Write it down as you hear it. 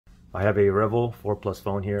I have a REVVL 4 Plus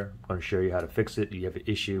phone here. I'm going to show you how to fix it. You have an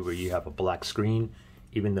issue where you have a black screen.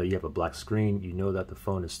 Even though you have a black screen, you know that the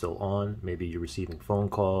phone is still on. Maybe you're receiving phone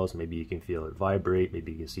calls. Maybe you can feel it vibrate.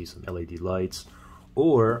 Maybe you can see some LED lights.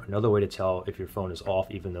 Or another way to tell if your phone is off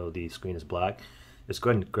even though the screen is black is go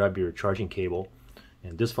ahead and grab your charging cable.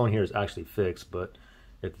 And this phone here is actually fixed, but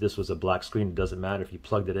if this was a black screen, it doesn't matter. If you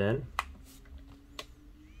plugged it in,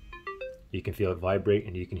 you can feel it vibrate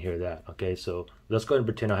and you can hear that. Okay, so let's go ahead and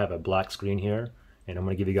pretend I have a black screen here, and I'm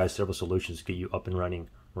going to give you guys several solutions to get you up and running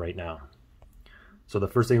right now. So the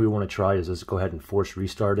first thing we want to try is just go ahead and force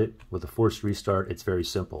restart it. With a forced restart, it's very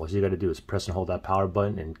simple. All you got to do is press and hold that power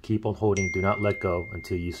button and keep on holding. Do not let go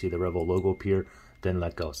until you see the REVVL logo appear, then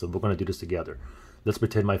let go. So we're going to do this together. Let's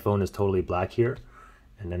pretend my phone is totally black here,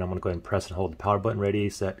 and then I'm going to go ahead and press and hold the power button. Ready,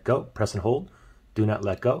 set, go. Press and hold. Do not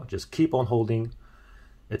let go. Just keep on holding.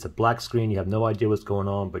 It's a black screen. You have no idea what's going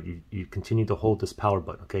on, but you continue to hold this power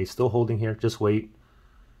button. Okay, still holding here. Just wait.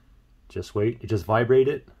 Just wait. You just vibrate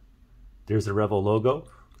it. There's the REVVL logo.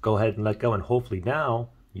 Go ahead and let go, and hopefully now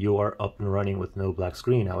you are up and running with no black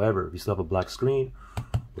screen. However, if you still have a black screen,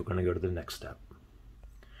 we're going to go to the next step.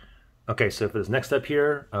 Okay, so for this next step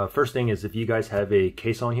here, first thing is if you guys have a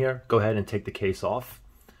case on here, go ahead and take the case off.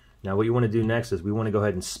 Now what you want to do next is we want to go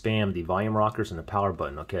ahead and spam the volume rockers and the power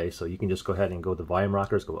button. Okay, so you can just go ahead and go to the volume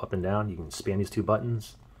rockers, go up and down. You can spam these two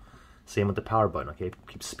buttons. Same with the power button. Okay,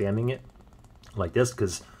 keep spamming it like this,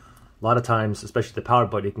 because a lot of times, especially the power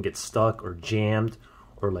button, it can get stuck or jammed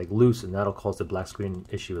or like loose, and that'll cause the black screen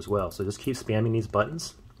issue as well. So just keep spamming these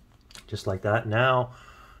buttons just like that. Now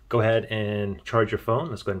go ahead and charge your phone.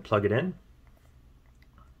 Let's go ahead and plug it in.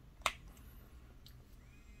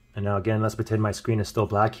 And now again, let's pretend my screen is still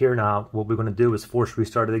black here. Now what we're going to do is force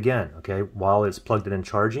restart it again. Okay, while it's plugged in and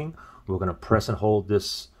charging, we're going to press and hold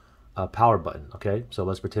this power button. Okay, so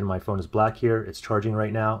let's pretend my phone is black here. It's charging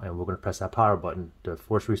right now, and we're going to press that power button to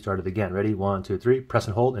force restart it again. Ready? 1, 2, 3. Press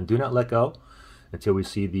and hold, and do not let go until we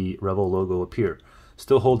see the REVVL logo appear.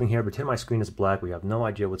 Still holding here. Pretend my screen is black. We have no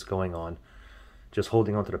idea what's going on. Just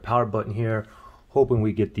holding onto the power button here, hoping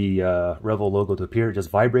we get the REVVL logo to appear. Just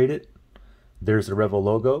vibrate it. There's the REVVL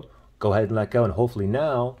logo. Go ahead and let go, and hopefully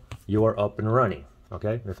now you are up and running.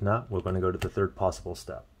 Okay, if not, we're going to go to the third possible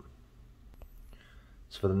step.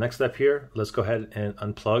 So for the next step here, let's go ahead and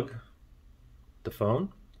unplug the phone.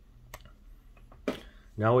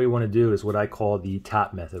 Now what we want to do is what I call the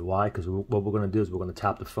tap method. Why? Because what we're going to do is we're going to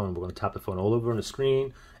tap the phone. We're going to tap the phone all over on the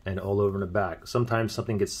screen and all over in the back. Sometimes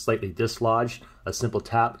something gets slightly dislodged. A simple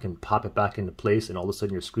tap can pop it back into place, and all of a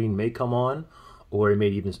sudden your screen may come on, or it may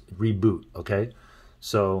even reboot. Okay,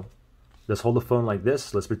 so let's hold the phone like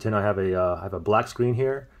this. Let's pretend I have a black screen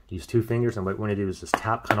here. Use two fingers, and what we want to do is just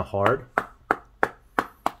tap kind of hard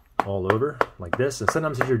all over like this. And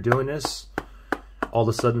sometimes if you're doing this, all of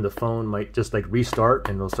a sudden the phone might just like restart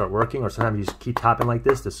and it'll start working, or sometimes you just keep tapping like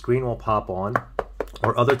this, the screen will pop on.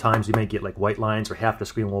 Or other times you may get like white lines, or half the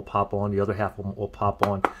screen will pop on, the other half will pop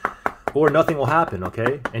on, or nothing will happen.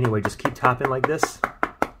 Okay, anyway, just keep tapping like this.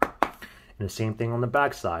 And the same thing on the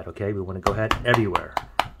back side. Okay, we want to go ahead everywhere,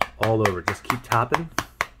 all over. Just keep tapping,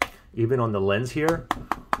 even on the lens here,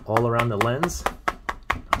 all around the lens.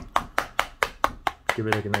 Give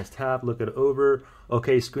it like a nice tap, look it over.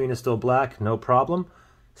 Okay, screen is still black, no problem.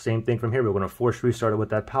 Same thing from here. We're going to force restart it with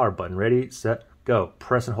that power button. Ready, set, go.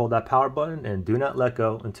 Press and hold that power button, and do not let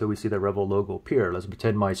go until we see the REVVL logo appear. Let's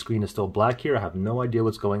pretend my screen is still black here. I have no idea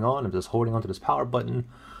what's going on. I'm just holding onto this power button,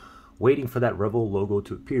 waiting for that REVVL logo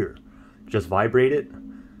to appear. Just vibrate it.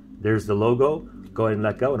 There's the logo. Go ahead and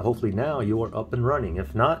let go, and hopefully now you are up and running.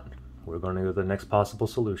 If not, we're going to go to the next possible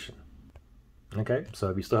solution. Okay, so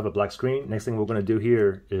if you still have a black screen, next thing we're going to do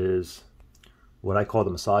here is what I call the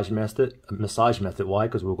massage method. Why?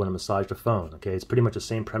 Because we're going to massage the phone. Okay, it's pretty much the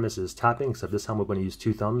same premise as tapping, except this time we're going to use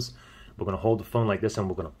two thumbs. We're going to hold the phone like this, and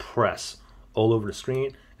we're going to press all over the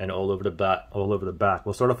screen and all over the back.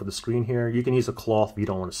 We'll start off with the screen here. You can use a cloth if you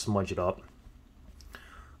don't want to smudge it up,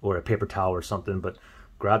 or a paper towel or something. But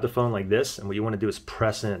grab the phone like this, and what you want to do is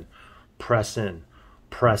press in, press in,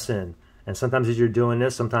 press in. And sometimes as you're doing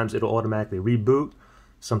this, sometimes it'll automatically reboot.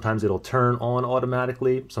 Sometimes it'll turn on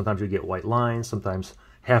automatically. Sometimes you get white lines. Sometimes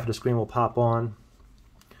half of the screen will pop on.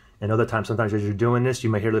 And other times, sometimes as you're doing this,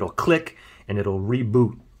 you might hear a little click and it'll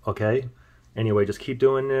reboot. Okay? Anyway, just keep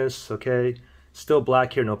doing this. Okay? Still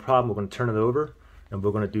black here, no problem. We're going to turn it over, and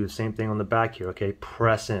we're going to do the same thing on the back here. Okay?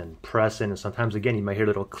 Press in, press in. And sometimes again, you might hear a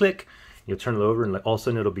little click. You'll turn it over, and all of a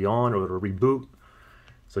sudden it'll be on, or it'll reboot.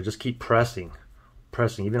 So just keep pressing.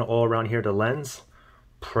 Pressing, even all around here, the lens,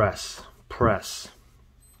 press, press,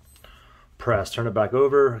 press. Turn it back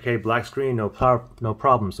over. Okay, black screen, no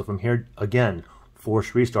problem. So from here, again,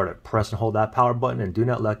 force restart it. Press and hold that power button and do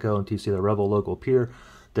not let go until you see the REVVL logo appear.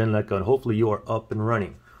 Then let go, and hopefully you are up and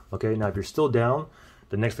running. Okay, now if you're still down,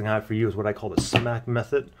 the next thing I have for you is what I call the smack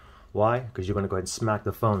method. Why? Because you're going to go ahead and smack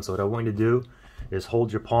the phone. So what I want you to do is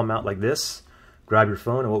hold your palm out like this, grab your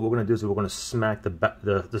phone, and what we're going to do is we're going to smack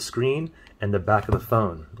the screen and the back of the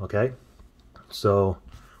phone. Okay, so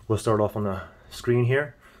we'll start off on the screen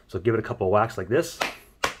here. So give it a couple of whacks like this.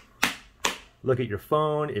 Look at your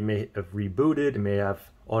phone. It may have rebooted. It may have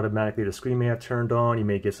automatically, the screen may have turned on. You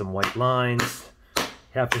may get some white lines.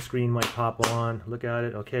 Half the screen might pop on. Look at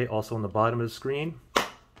it. Okay, also on the bottom of the screen.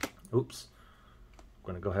 Oops. I'm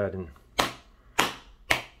going to go ahead and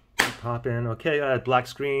pop in. Okay, black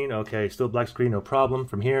screen. Okay, still black screen, no problem.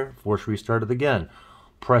 From here, force restart it again.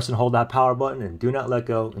 Press and hold that power button and do not let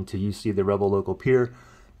go until you see the REVVL logo appear.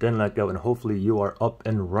 Then let go, and hopefully you are up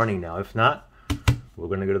and running now. If not, we're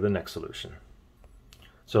going to go to the next solution.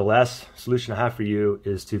 So last solution I have for you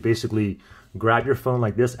is to basically grab your phone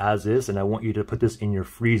like this as is, and I want you to put this in your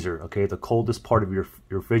freezer, okay? The coldest part of your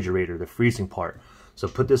refrigerator, the freezing part. So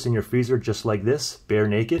put this in your freezer just like this, bare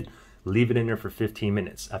naked. Leave it in there for 15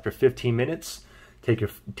 minutes. After 15 minutes, take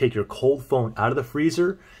your cold phone out of the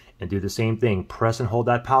freezer and do the same thing. Press and hold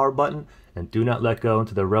that power button and do not let go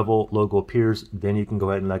until the REVVL logo appears. Then you can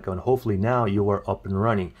go ahead and let go, and hopefully now you are up and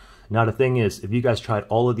running. Now the thing is, if you guys tried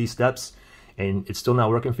all of these steps and it's still not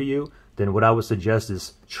working for you, then what I would suggest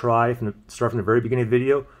is start from the very beginning of the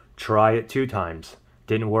video, try it 2 times.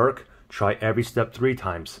 Didn't work, try every step 3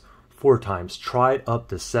 times, 4 times, try it up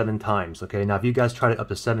to 7 times. Okay, now if you guys tried it up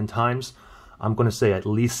to 7 times, I'm going to say at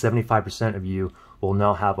least 75% of you will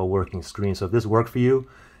now have a working screen. So if this worked for you,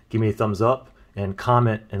 give me a thumbs up and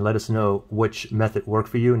comment and let us know which method worked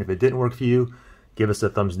for you. And if it didn't work for you, give us a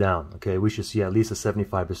thumbs down. Okay, we should see at least a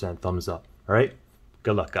 75% thumbs up. All right,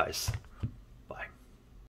 good luck, guys.